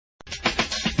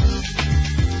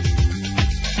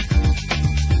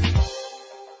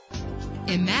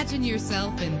Imagine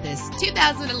yourself in this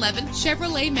 2011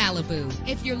 Chevrolet Malibu.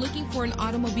 If you're looking for an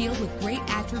automobile with great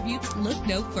attributes, look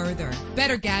no further.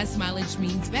 Better gas mileage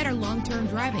means better long-term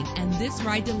driving, and this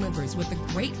ride delivers with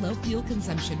a great low fuel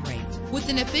consumption rate. With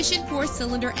an efficient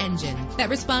 4-cylinder engine that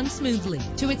responds smoothly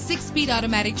to its 6-speed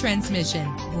automatic transmission.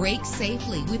 Brake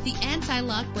safely with the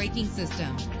anti-lock braking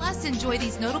system. Plus, enjoy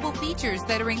these notable features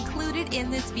that are included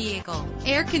in this vehicle: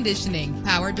 air conditioning,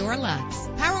 power door locks,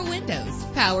 power windows,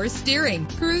 power steering,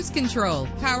 cruise control,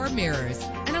 power mirrors,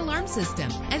 an alarm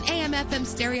system, an AM/FM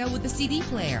stereo with a CD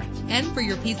player. And for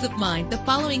your peace of mind, the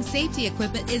following safety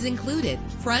equipment is included: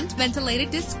 front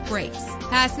ventilated disc brakes,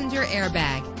 passenger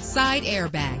airbag, side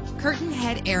airbag, curtain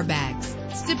head airbags,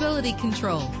 stability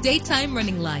control, daytime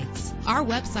running lights. Our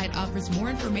website offers more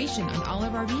information on all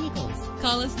of our vehicles.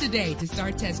 Call us today to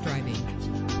start test driving.